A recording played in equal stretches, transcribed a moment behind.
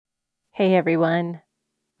Hey everyone.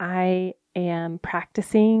 I am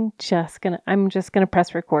practicing I'm just gonna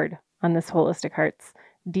press record on this Holistic Hearts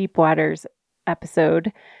Deep Waters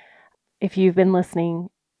episode. If you've been listening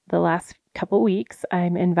the last couple weeks,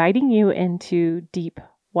 I'm inviting you into deep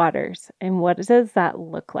waters. And what does that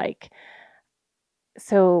look like?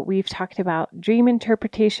 So we've talked about dream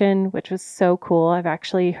interpretation, which was so cool. I've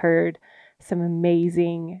actually heard some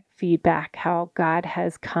amazing feedback how God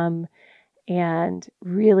has come and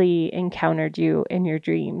really encountered you in your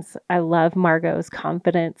dreams. I love Margot's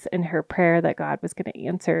confidence in her prayer that God was going to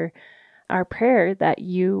answer our prayer, that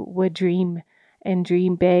you would dream and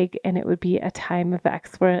dream big, and it would be a time of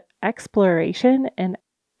exploration and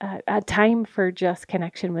a time for just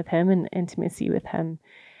connection with Him and intimacy with Him.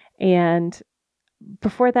 And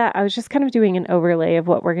before that, I was just kind of doing an overlay of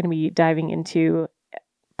what we're going to be diving into,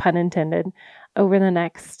 pun intended, over the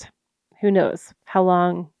next, who knows how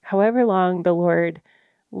long, however long the Lord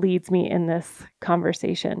leads me in this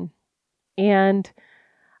conversation. And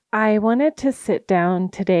I wanted to sit down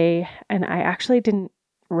today, and I actually didn't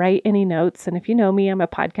write any notes. And if you know me, I'm a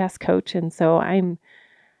podcast coach. And so I'm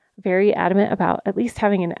very adamant about at least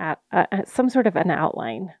having some sort of an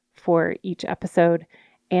outline for each episode.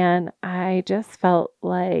 And I just felt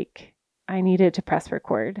like I needed to press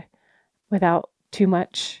record without too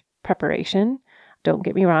much preparation. Don't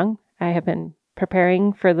get me wrong, I have been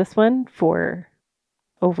preparing for this one for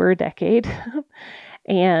over a decade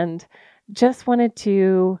and just wanted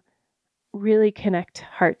to really connect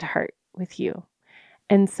heart to heart with you.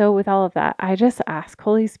 And so, with all of that, I just ask,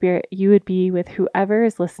 Holy Spirit, you would be with whoever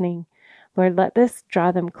is listening. Lord, let this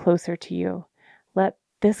draw them closer to you. Let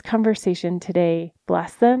this conversation today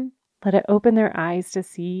bless them. Let it open their eyes to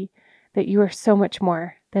see that you are so much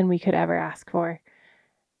more than we could ever ask for.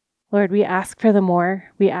 Lord, we ask for the more.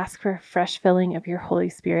 We ask for a fresh filling of your Holy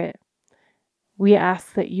Spirit. We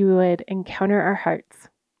ask that you would encounter our hearts.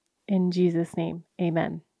 In Jesus' name,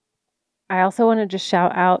 amen. I also want to just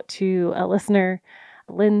shout out to a listener,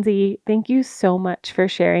 Lindsay. Thank you so much for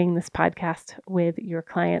sharing this podcast with your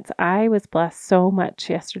clients. I was blessed so much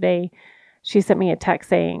yesterday. She sent me a text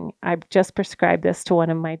saying, I've just prescribed this to one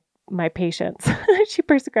of my patients. She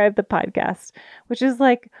prescribed the podcast, which is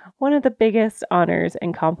like one of the biggest honors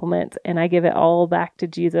and compliments. And I give it all back to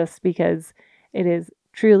Jesus because it is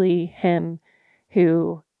truly Him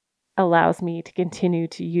who allows me to continue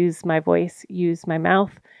to use my voice, use my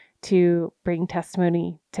mouth to bring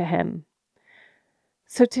testimony to Him.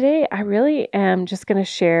 So today I really am just going to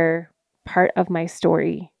share part of my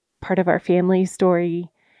story, part of our family story,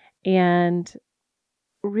 and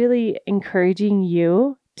really encouraging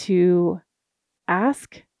you to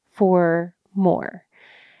ask for more.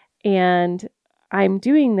 And I'm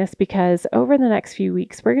doing this because over the next few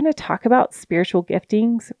weeks, we're going to talk about spiritual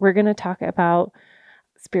giftings. We're going to talk about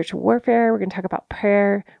spiritual warfare. We're going to talk about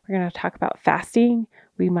prayer. We're going to talk about fasting.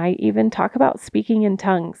 We might even talk about speaking in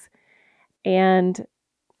tongues. And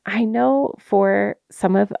I know for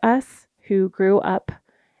some of us who grew up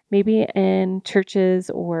maybe in churches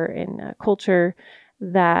or in a culture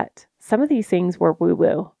that some of these things were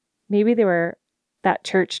woo-woo. Maybe they were that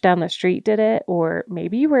church down the street did it, or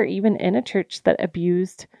maybe you were even in a church that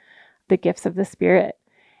abused the gifts of the Spirit.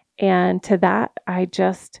 And to that, I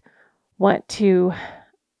just want to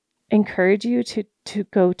encourage you to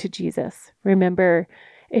go to Jesus. Remember,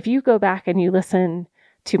 if you go back and you listen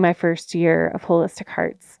to my first year of Holistic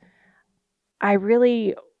Hearts,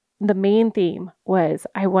 the main theme was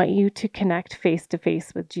I want you to connect face to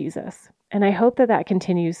face with Jesus. And I hope that that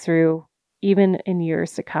continues through even in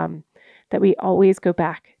years to come, that we always go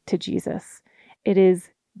back to Jesus. It is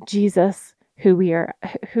Jesus who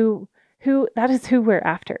that is who we're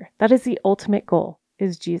after. That is the ultimate goal,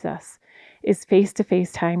 is Jesus, is face to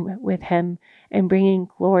face time with Him and bringing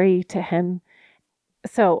glory to Him.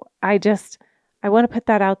 So I want to put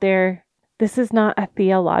that out there. This is not a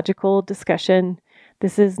theological discussion.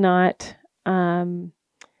 This is not, I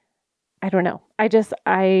don't know.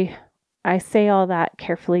 I say all that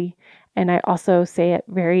carefully. And I also say it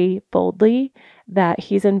very boldly that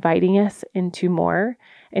He's inviting us into more,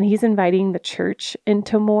 and He's inviting the church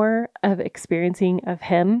into more of experiencing of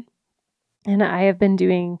Him. And I have been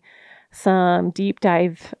doing some deep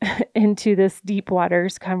dive into this deep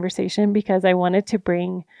waters conversation because I wanted to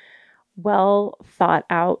bring well thought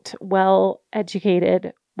out, well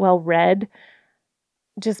educated, well read,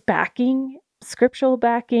 just backing, scriptural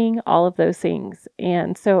backing, all of those things.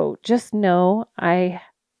 And so just know I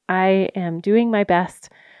am doing my best.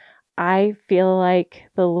 I feel like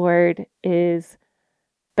the Lord is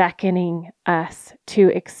beckoning us to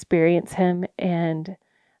experience Him and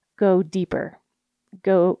go deeper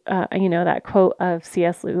go, that quote of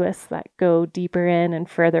C.S. Lewis, that go deeper in and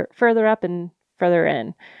further up and further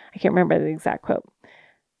in. I can't remember the exact quote.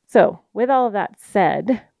 So with all of that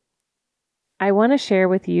said, I want to share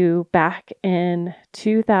with you back in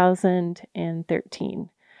 2013,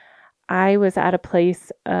 I was at a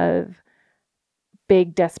place of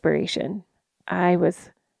big desperation. I was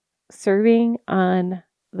serving on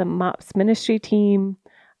the MOPS ministry team.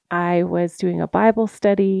 I was doing a Bible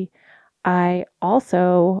study. I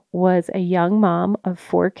also was a young mom of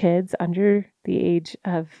 4 kids under the age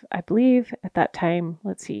of, I believe at that time,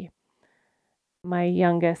 my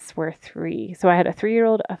youngest were 3. So I had a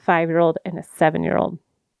 3-year-old, a 5-year-old, and a 7-year-old.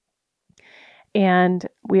 And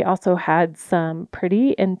we also had some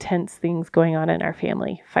pretty intense things going on in our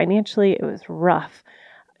family. Financially, it was rough.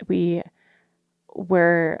 We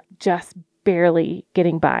were just barely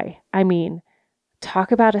getting by. I mean,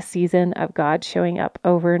 talk about a season of God showing up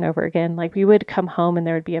over and over again. Like, we would come home and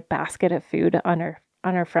there would be a basket of food on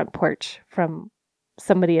our front porch from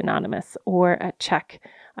somebody anonymous, or a check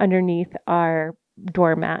underneath our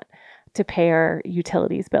doormat to pay our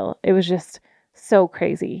utilities bill. It was just so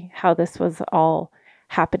crazy how this was all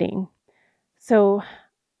happening. So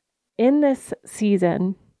in this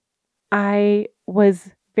season, I was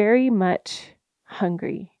very much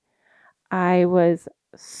hungry. I was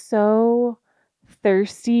so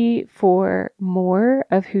thirsty for more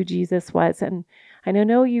of who Jesus was. And I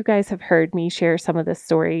know you guys have heard me share some of this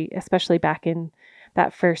story, especially back in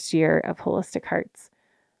that first year of Holistic Hearts.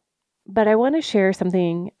 But I want to share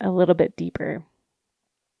something a little bit deeper.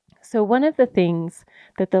 So one of the things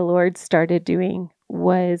that the Lord started doing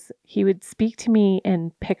was He would speak to me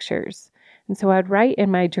in pictures. And so I'd write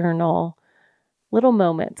in my journal little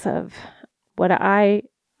moments of what I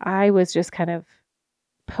was just kind of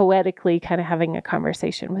poetically kind of having a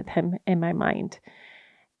conversation with Him in my mind.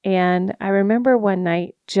 And I remember one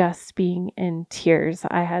night just being in tears.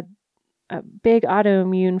 I had a big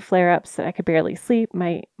autoimmune flare-ups that I could barely sleep.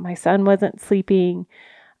 My son wasn't sleeping.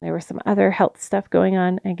 There was some other health stuff going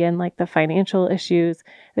on, again, like the financial issues.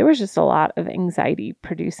 There was just a lot of anxiety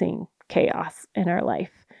producing chaos in our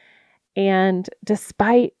life. And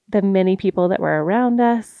despite the many people that were around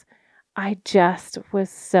us, I just was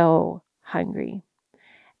so hungry.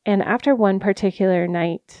 And after one particular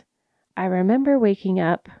night, I remember waking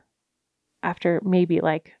up after maybe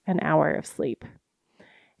like an hour of sleep.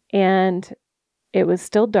 And it was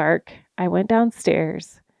still dark. I went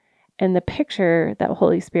downstairs, and the picture that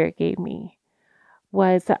Holy Spirit gave me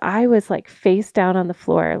was that I was like face down on the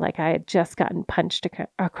floor, like I had just gotten punched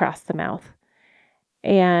across the mouth.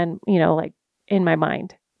 And, like in my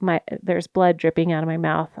mind, there's blood dripping out of my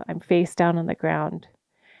mouth. I'm face down on the ground.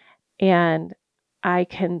 And I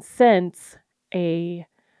can sense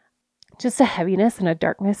just a heaviness and a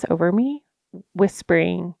darkness over me,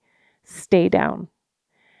 whispering, "Stay down."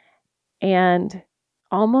 And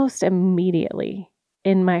almost immediately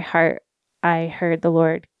in my heart, I heard the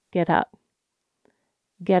Lord, "Get up,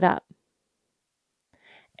 get up."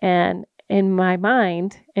 And in my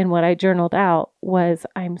mind, and what I journaled out was,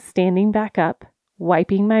 I'm standing back up,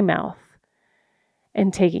 wiping my mouth,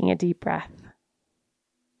 and taking a deep breath.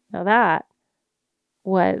 Now that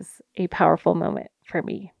was a powerful moment for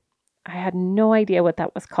me. I had no idea what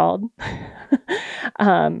that was called.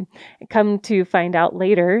 Come to find out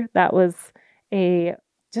later, that was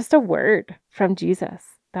just a word from Jesus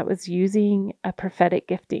that was using a prophetic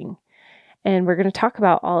gifting. And we're going to talk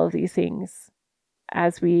about all of these things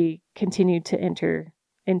as we continue to enter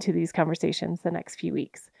into these conversations the next few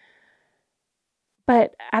weeks.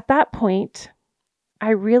 But at that point,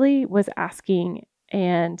 I really was asking,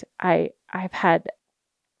 and I've had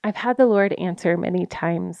the Lord answer many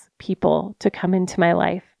times people to come into my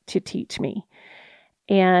life to teach me.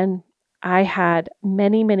 And I had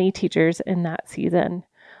many, many teachers in that season.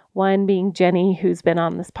 One being Jenny, who's been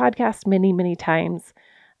on this podcast many, many times,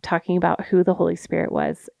 talking about who the Holy Spirit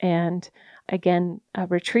was. And again, a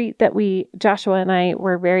retreat that Joshua and I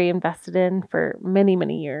were very invested in for many,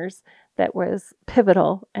 many years that was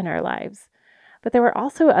pivotal in our lives. But there were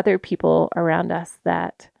also other people around us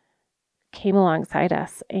that came alongside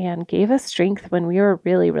us and gave us strength when we were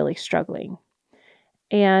really, really struggling.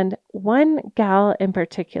 And one gal in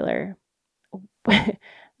particular,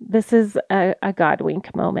 this is a God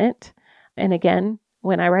wink moment. And again,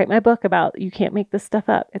 when I write my book about you can't make this stuff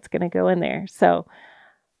up, it's going to go in there. So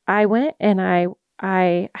I went and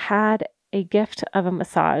I had a gift of a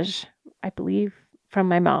massage, I believe, from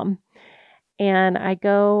my mom. And I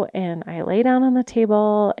go and I lay down on the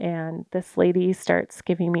table, and this lady starts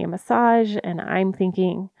giving me a massage, and I'm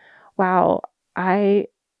thinking, wow, I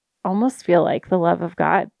almost feel like the love of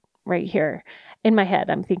God right here. In my head,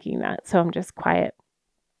 I'm thinking that. So I'm just quiet.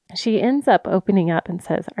 She ends up opening up and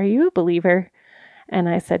says, "Are you a believer?" And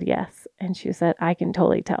I said, "Yes." And she said, "I can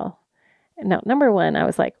totally tell." Now, number one, I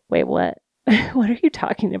was like, "Wait, what? What are you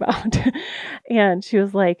talking about?" And she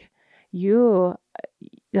was like, "You,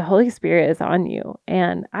 the Holy Spirit is on you."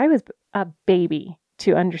 And I was a baby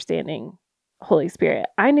to understanding Holy Spirit.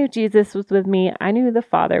 I knew Jesus was with me. I knew the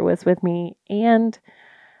Father was with me, and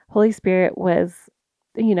Holy Spirit was,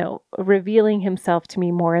 revealing himself to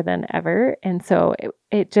me more than ever. And so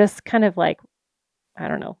it just kind of like, I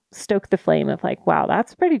don't know, stoke the flame of like, wow,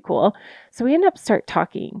 that's pretty cool. So we end up start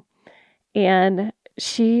talking, and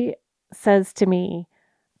she says to me,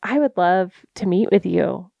 "I would love to meet with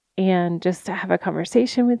you and just to have a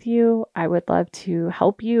conversation with you. I would love to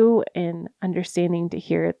help you in understanding to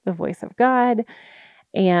hear the voice of God."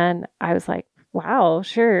 And I was like, wow,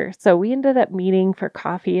 sure. So we ended up meeting for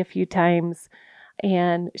coffee a few times,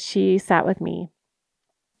 and she sat with me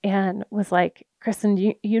and was like, "Kristen,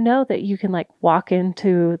 you know that you can like walk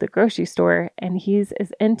into the grocery store and he's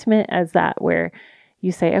as intimate as that, where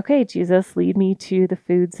you say, 'Okay, Jesus, lead me to the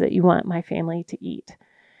foods that you want my family to eat.'"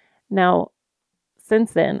 Now,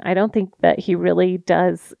 since then, I don't think that he really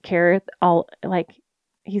does care all like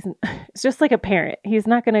he's it's just like a parent. He's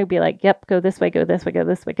not going to be like, "Yep, go this way, go this way, go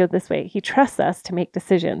this way, go this way." He trusts us to make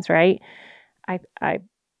decisions, right? I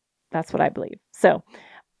that's what I believe. So,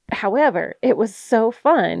 however, it was so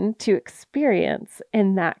fun to experience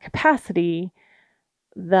in that capacity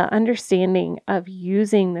the understanding of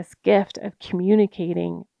using this gift of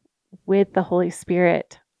communicating with the Holy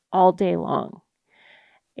Spirit all day long.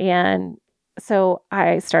 And so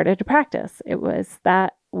I started to practice. It was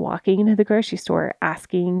that walking into the grocery store,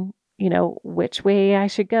 asking, which way I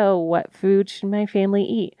should go, what food should my family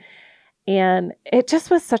eat. And it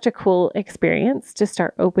just was such a cool experience to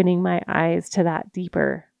start opening my eyes to that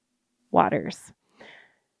deeper waters.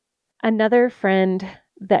 Another friend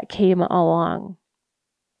that came along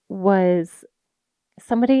was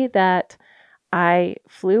somebody that I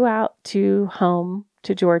flew out to home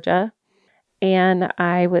to Georgia, and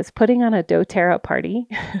I was putting on a doTERRA party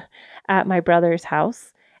at my brother's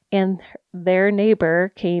house, and their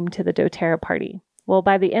neighbor came to the doTERRA party. Well,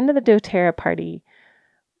 by the end of the doTERRA party,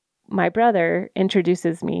 my brother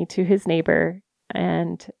introduces me to his neighbor,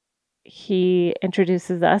 and he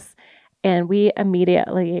introduces us, and we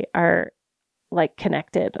immediately are like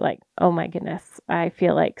connected. Like, oh my goodness, I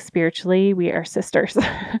feel like spiritually we are sisters.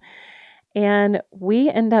 And we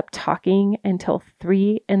end up talking until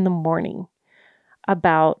 3 a.m.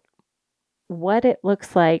 about what it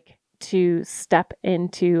looks like to step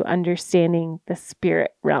into understanding the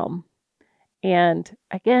spirit realm. And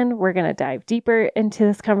again, we're going to dive deeper into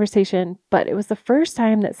this conversation, but it was the first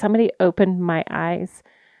time that somebody opened my eyes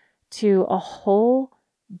to a whole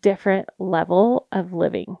different level of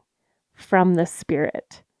living from the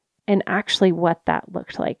spirit and actually what that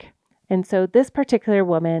looked like. And so this particular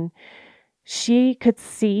woman, she could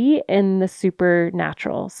see in the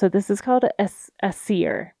supernatural. So this is called a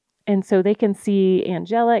seer. And so they can see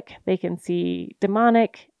angelic, they can see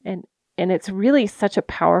demonic, and it's really such a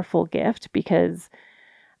powerful gift because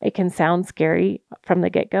it can sound scary from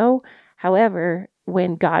the get-go. However,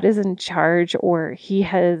 when God is in charge or he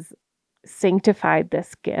has sanctified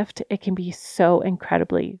this gift, it can be so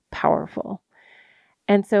incredibly powerful.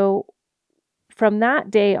 And so from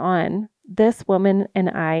that day on, this woman and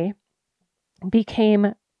I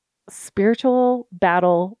became spiritual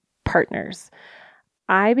battle partners.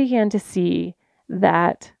 I began to see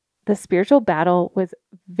that the spiritual battle was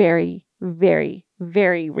very, very,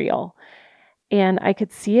 very real. And I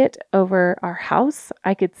could see it over our house.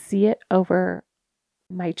 I could see it over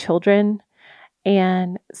my children.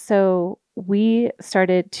 And so we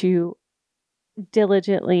started to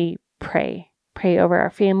diligently pray over our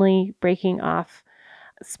family, breaking off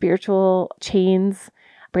spiritual chains,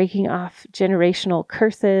 breaking off generational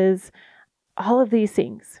curses, all of these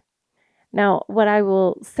things. Now, what I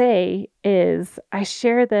will say is I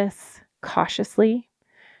share this cautiously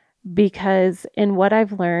because in what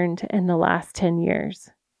I've learned in the last 10 years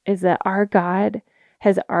is that our God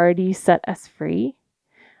has already set us free.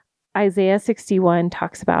 Isaiah 61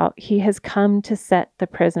 talks about he has come to set the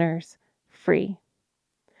prisoners free.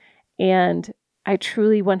 And I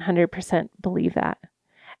truly 100% believe that.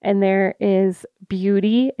 And there is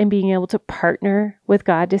beauty in being able to partner with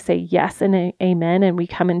God to say yes and amen, and we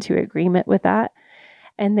come into agreement with that.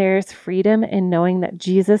 And there's freedom in knowing that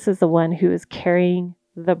Jesus is the one who is carrying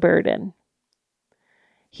the burden.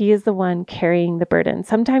 He is the one carrying the burden.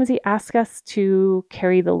 Sometimes he asks us to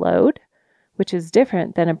carry the load, which is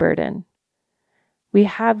different than a burden. We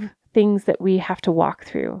have things that we have to walk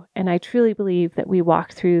through. And I truly believe that we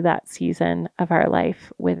walk through that season of our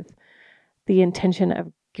life with the intention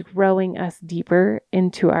of growing us deeper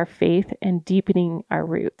into our faith and deepening our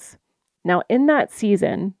roots. Now, in that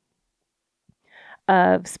season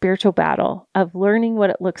of spiritual battle, of learning what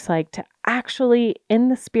it looks like to actually, in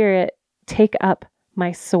the Spirit, take up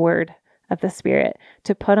my sword of the Spirit,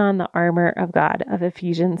 to put on the armor of God of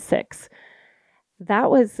Ephesians 6, that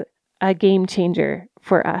was a game changer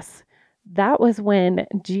for us. That was when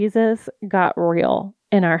Jesus got real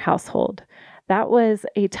in our household. That was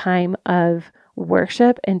a time of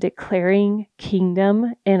worship and declaring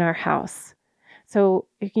kingdom in our house. So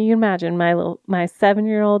can you imagine my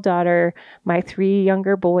 7-year-old daughter, my 3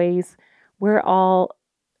 younger boys, we're all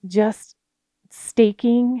just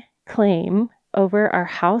staking claim over our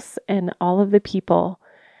house and all of the people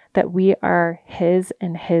that we are His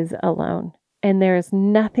and His alone. And there is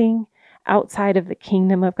nothing outside of the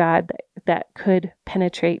kingdom of God that could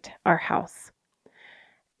penetrate our house.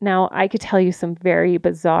 Now, I could tell you some very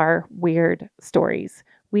bizarre, weird stories.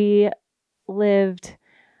 We lived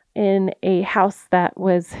in a house that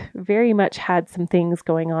was very much had some things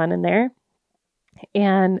going on in there.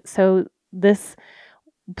 And so this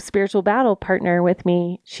spiritual battle partner with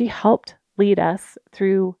me, she helped lead us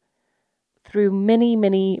through many,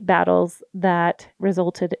 many battles that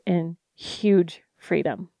resulted in huge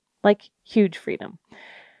freedom, like huge freedom.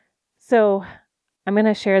 So I'm going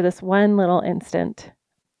to share this one little instant.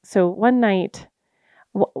 So one night,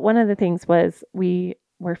 one of the things was we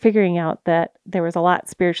were figuring out that there was a lot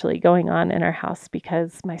spiritually going on in our house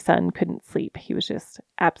because my son couldn't sleep. He was just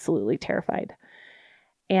absolutely terrified.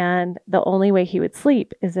 And the only way he would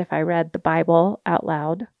sleep is if I read the Bible out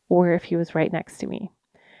loud or if he was right next to me.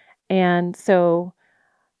 And so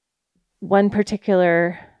one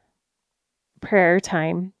particular prayer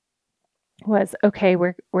time was, okay,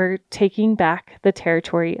 we're taking back the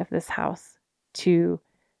territory of this house to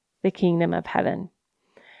the kingdom of heaven.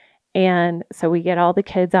 And so we get all the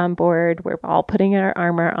kids on board. We're all putting our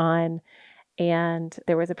armor on. And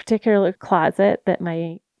there was a particular closet that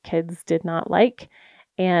my kids did not like.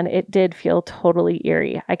 And it did feel totally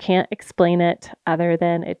eerie. I can't explain it other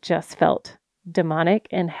than it just felt demonic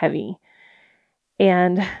and heavy.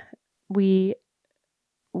 And we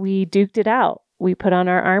duked it out. We put on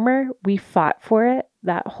our armor. We fought for it.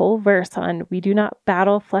 That whole verse on, we do not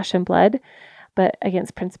battle flesh and blood, but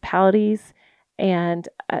against principalities. And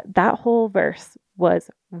that whole verse was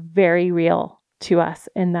very real to us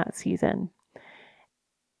in that season.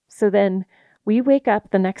 So then we wake up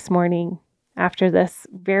the next morning after this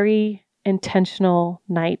very intentional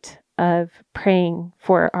night of praying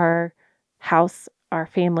for our house, our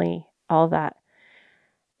family, all that.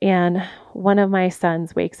 And one of my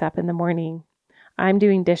sons wakes up in the morning. I'm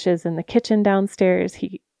doing dishes in the kitchen downstairs.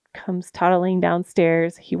 He comes toddling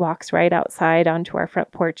downstairs. He walks right outside onto our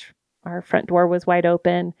front porch. Our front door was wide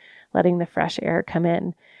open, letting the fresh air come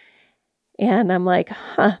in. And I'm like,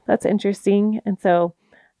 that's interesting. And so,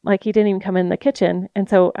 like, he didn't even come in the kitchen. And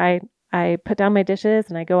so I put down my dishes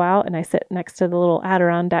and I go out and I sit next to the little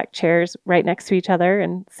Adirondack chairs right next to each other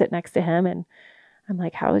and sit next to him. And I'm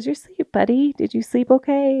like, how was your sleep, buddy? Did you sleep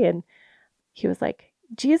okay? And he was like,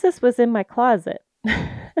 Jesus was in my closet.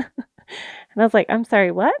 And I was like, I'm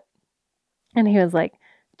sorry, what? And he was like,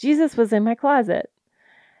 Jesus was in my closet.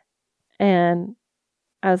 And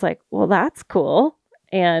I was like, well, that's cool.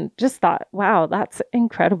 And just thought, wow, that's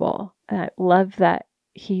incredible. And I love that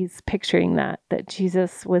he's picturing that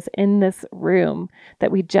Jesus was in this room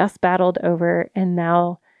that we just battled over. And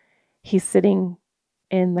now he's sitting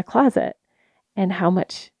in the closet, and how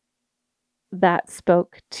much that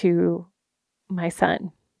spoke to my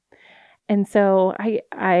son. And so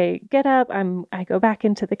I get up, I go back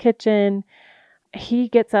into the kitchen. He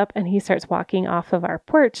gets up and he starts walking off of our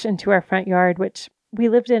porch into our front yard, which we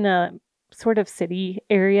lived in a sort of city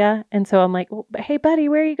area. And so I'm like, well, hey, buddy,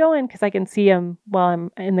 where are you going? Because I can see him while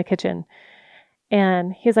I'm in the kitchen.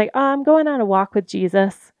 And he's like, oh, I'm going on a walk with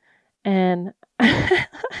Jesus. And I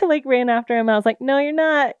like ran after him. I was like, no, you're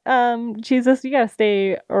not. Jesus, you got to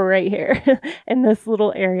stay right here in this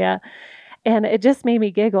little area. And it just made me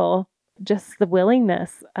giggle, just the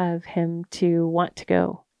willingness of him to want to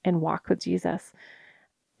go and walk with Jesus.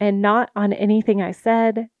 And not on anything I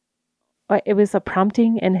said, but it was a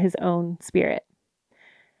prompting in his own spirit.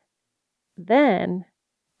 Then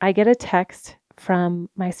I get a text from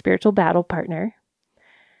my spiritual battle partner.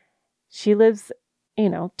 She lives,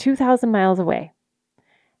 2,000 miles away.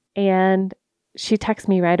 And she texts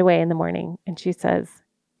me right away in the morning and she says,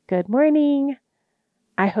 good morning.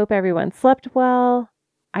 I hope everyone slept well.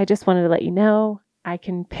 I just wanted to let you know I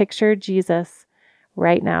can picture Jesus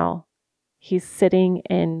right now, he's sitting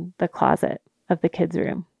in the closet of the kids'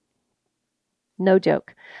 room. No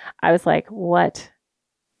joke. I was like, what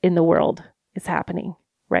in the world is happening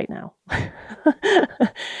right now?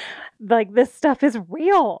 Like, this stuff is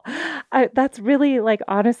real. That's really, like,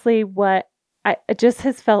 honestly what it just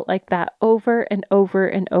has felt like that over and over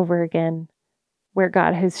and over again, where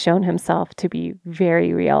God has shown himself to be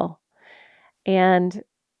very real. And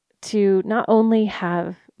to not only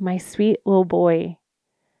have my sweet little boy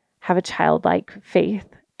have a childlike faith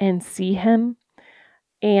and see him,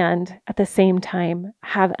 and at the same time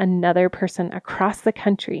have another person across the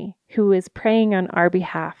country who is praying on our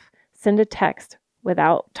behalf send a text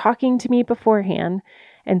without talking to me beforehand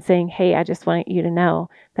and saying, hey, I just want you to know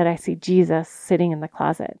that I see Jesus sitting in the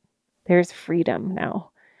closet. There's freedom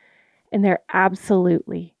now. And there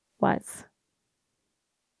absolutely was.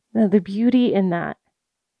 Now, the beauty in that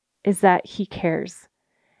is that he cares,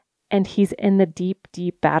 and he's in the deep,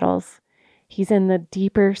 deep battles. He's in the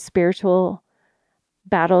deeper spiritual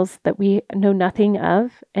battles that we know nothing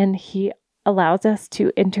of, and he allows us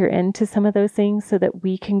to enter into some of those things so that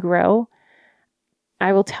we can grow.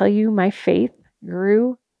 I will tell you, my faith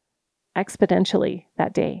grew exponentially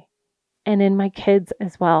that day, and in my kids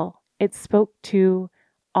as well. It spoke to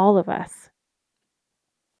all of us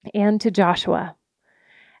and to Joshua.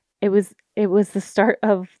 It was the start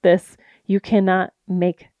of this. You cannot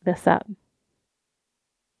make this up.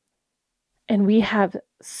 And we have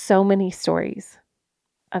so many stories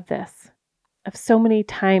of this, of so many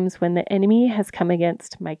times when the enemy has come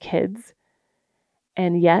against my kids,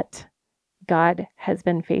 and yet God has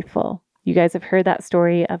been faithful. You guys have heard that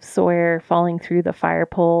story of Sawyer falling through the fire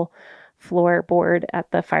pole floorboard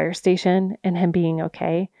at the fire station and him being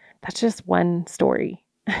okay. That's just one story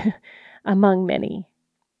among many.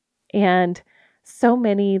 And so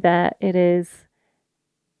many that it is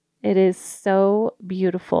so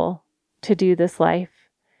beautiful to do this life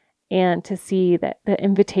and to see that the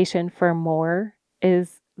invitation for more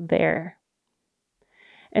is there.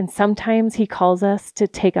 And sometimes he calls us to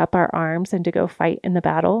take up our arms and to go fight in the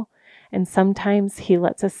battle. And sometimes he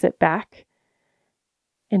lets us sit back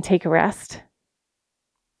and take a rest,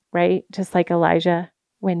 right? Just like Elijah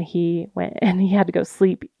when he went and he had to go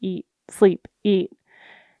sleep, eat,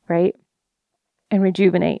 right? And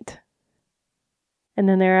rejuvenate. And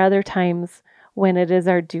then there are other times when it is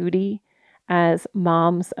our duty as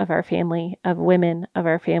moms of our family, of women of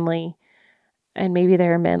our family, and maybe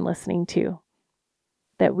there are men listening too,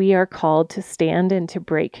 that we are called to stand and to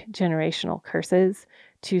break generational curses,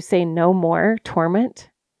 to say no more torment,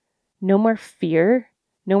 no more fear,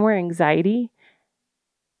 no more anxiety.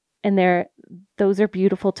 And those are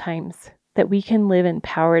beautiful times that we can live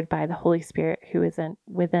empowered by the Holy Spirit who is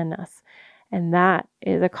within us. And that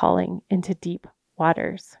is a calling into deep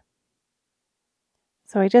waters.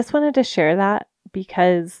 So I just wanted to share that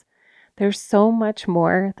because there's so much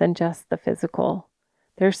more than just the physical.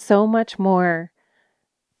 There's so much more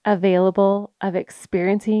available of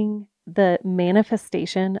experiencing the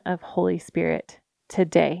manifestation of Holy Spirit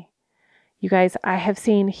today. You guys, I have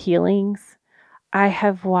seen healings. I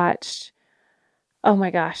have watched, oh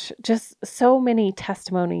my gosh, just so many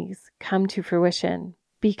testimonies come to fruition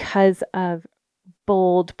because of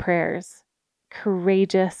bold prayers,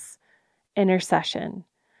 courageous intercession,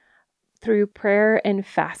 through prayer and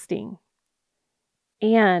fasting.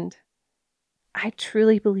 And I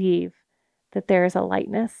truly believe that there is a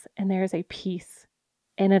lightness and there is a peace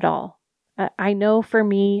in it all. I know for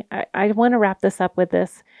me, I want to wrap this up with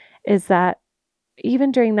this, is that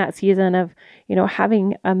even during that season of,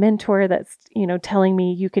 having a mentor that's, telling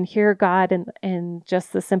me you can hear God and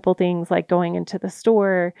just the simple things like going into the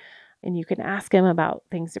store and you can ask him about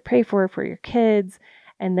things to pray for your kids.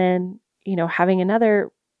 And then, having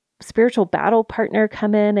another spiritual battle partner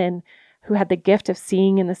come in and who had the gift of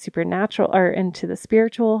seeing in the supernatural or into the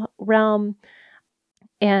spiritual realm,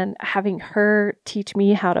 and having her teach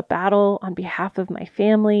me how to battle on behalf of my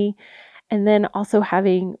family. And then also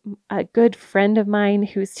having a good friend of mine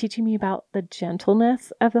who's teaching me about the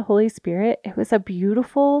gentleness of the Holy Spirit. It was a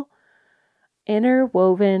beautiful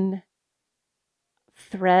interwoven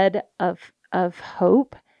thread of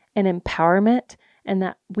hope and empowerment, and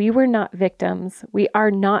that we were not victims. We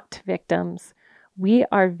are not victims. We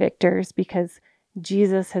are victors because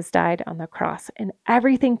Jesus has died on the cross and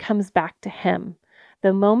everything comes back to him.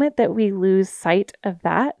 The moment that we lose sight of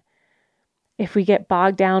that, if we get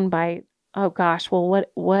bogged down by, oh gosh, well,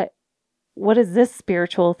 what does this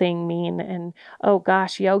spiritual thing mean? And oh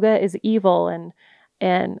gosh, yoga is evil,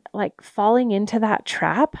 and like falling into that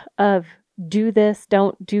trap of do this,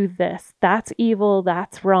 don't do this. That's evil,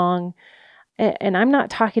 that's wrong. And I'm not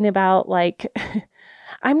talking about like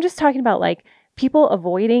I'm just talking about like people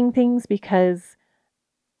avoiding things because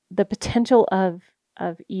the potential of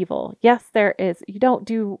evil. Yes, there is. You don't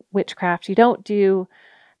do witchcraft. You don't do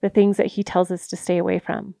the things that he tells us to stay away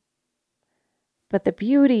from. But the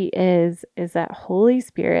beauty is that Holy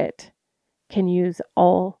Spirit can use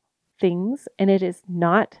all things, and it is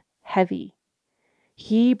not heavy.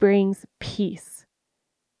 He brings peace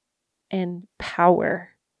and power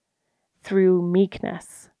through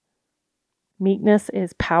meekness. Meekness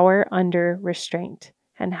is power under restraint,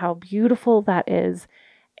 and how beautiful that is.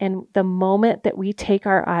 And the moment that we take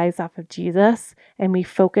our eyes off of Jesus and we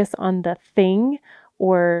focus on the thing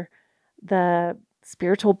or the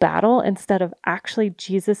spiritual battle instead of actually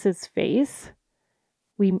Jesus's face,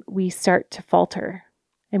 we start to falter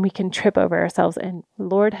and we can trip over ourselves. And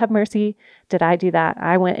Lord have mercy, did I do that?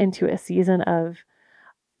 I went into a season of,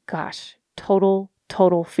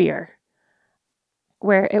 total fear,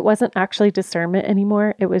 where it wasn't actually discernment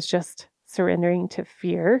anymore. It was just surrendering to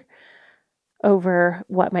fear over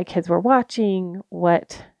what my kids were watching,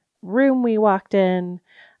 what room we walked in,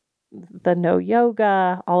 the no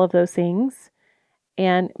yoga, all of those things.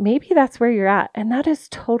 And maybe that's where you're at. And that is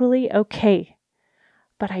totally okay.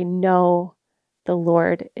 But I know the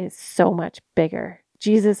Lord is so much bigger.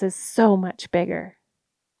 Jesus is so much bigger.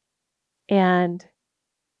 And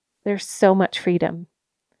there's so much freedom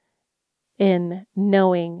in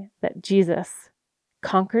knowing that Jesus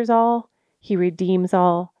conquers all, he redeems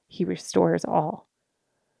all, he restores all.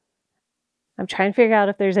 I'm trying to figure out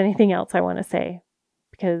if there's anything else I want to say,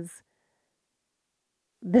 because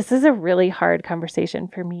this is a really hard conversation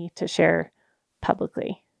for me to share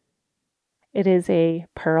publicly. It is a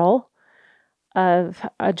pearl of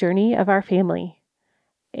a journey of our family.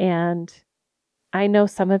 And I know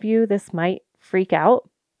some of you, this might freak out.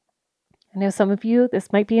 I know some of you,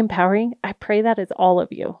 this might be empowering. I pray that is all of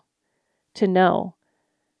you to know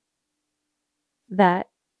that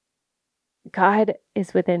God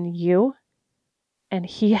is within you and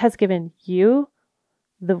he has given you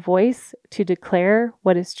the voice to declare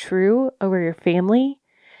what is true over your family,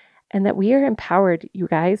 and that we are empowered, you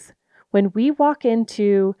guys. When we walk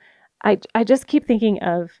into, I just keep thinking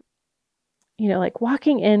of, like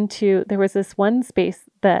walking into, there was this one space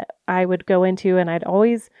that I would go into and I'd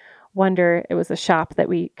always wonder, it was a shop that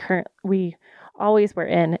we always were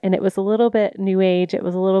in, and it was a little bit new age. It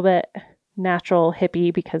was a little bit natural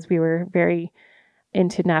hippie because we were very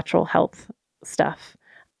into natural health stuff.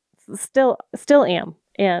 Still am.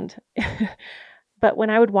 And, but when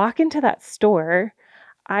I would walk into that store,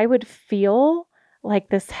 I would feel like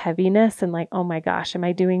this heaviness and like, oh my gosh, am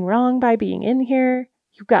I doing wrong by being in here?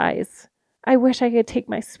 You guys, I wish I could take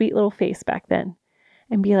my sweet little face back then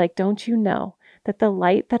and be like, don't you know that the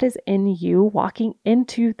light that is in you walking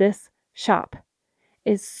into this shop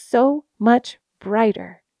is so much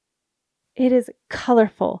brighter? It is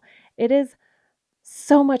colorful. It is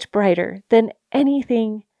so much brighter than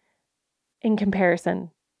anything in comparison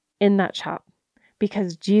in that shop,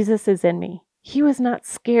 because Jesus is in me. He was not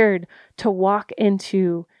scared to walk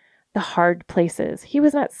into the hard places. He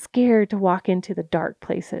was not scared to walk into the dark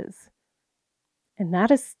places. And that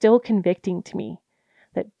is still convicting to me,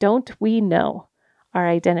 that don't we know our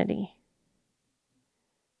identity?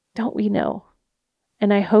 Don't we know?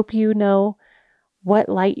 And I hope you know what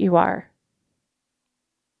light you are.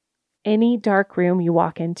 Any dark room you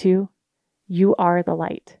walk into, you are the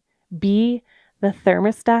light. Be the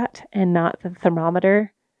thermostat and not the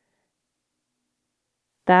thermometer.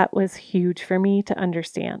 That was huge for me to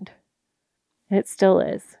understand. It still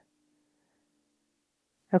is.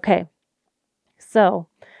 Okay, so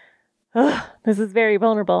this is very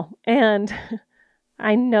vulnerable. And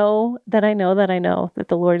I know that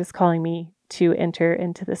the Lord is calling me to enter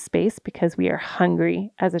into this space because we are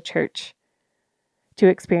hungry as a church to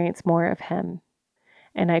experience more of Him.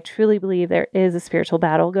 And I truly believe there is a spiritual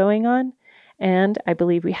battle going on. And I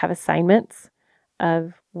believe we have assignments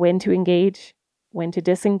of when to engage, when to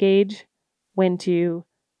disengage, when to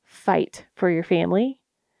fight for your family,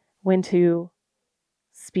 when to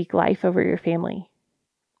speak life over your family.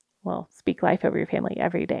 Well, speak life over your family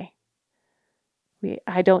every day.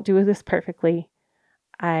 I don't do this perfectly.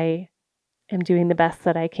 I am doing the best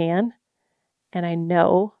that I can. And I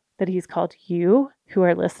know that He's called you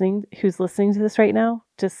who's listening to this right now,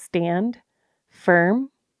 to stand firm,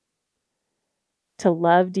 to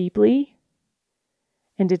love deeply,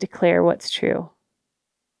 and to declare what's true.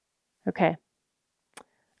 Okay.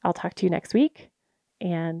 I'll talk to you next week,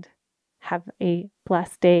 and have a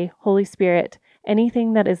blessed day. Holy Spirit,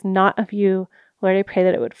 anything that is not of you, Lord, I pray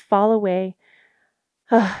that it would fall away.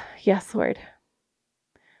 Yes, Lord.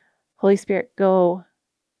 Holy Spirit, go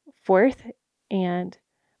forth and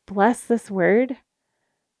Bless this word.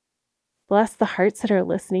 Bless the hearts that are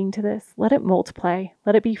listening to this. Let it multiply.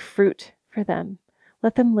 Let it be fruit for them.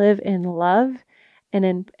 Let them live in love and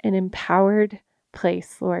in an empowered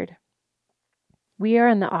place, Lord. We are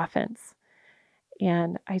on the offense.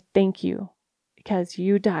 And I thank you because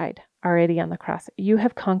you died already on the cross. You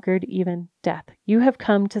have conquered even death. You have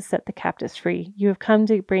come to set the captives free. You have come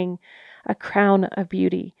to bring a crown of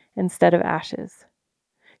beauty instead of ashes.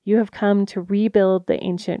 You have come to rebuild the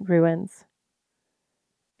ancient ruins.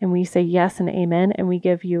 And we say yes and amen. And we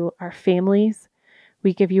give you our families.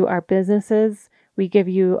 We give you our businesses. We give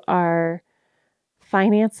you our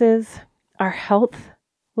finances, our health,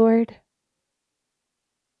 Lord.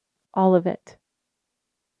 All of it.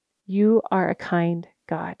 You are a kind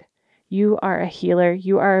God. You are a healer.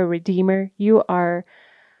 You are a redeemer. You are,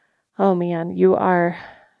 you are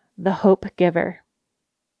the hope giver.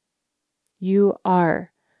 You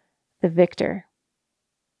are the victor.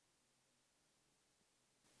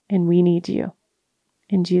 And we need you.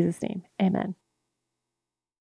 In Jesus' name, amen.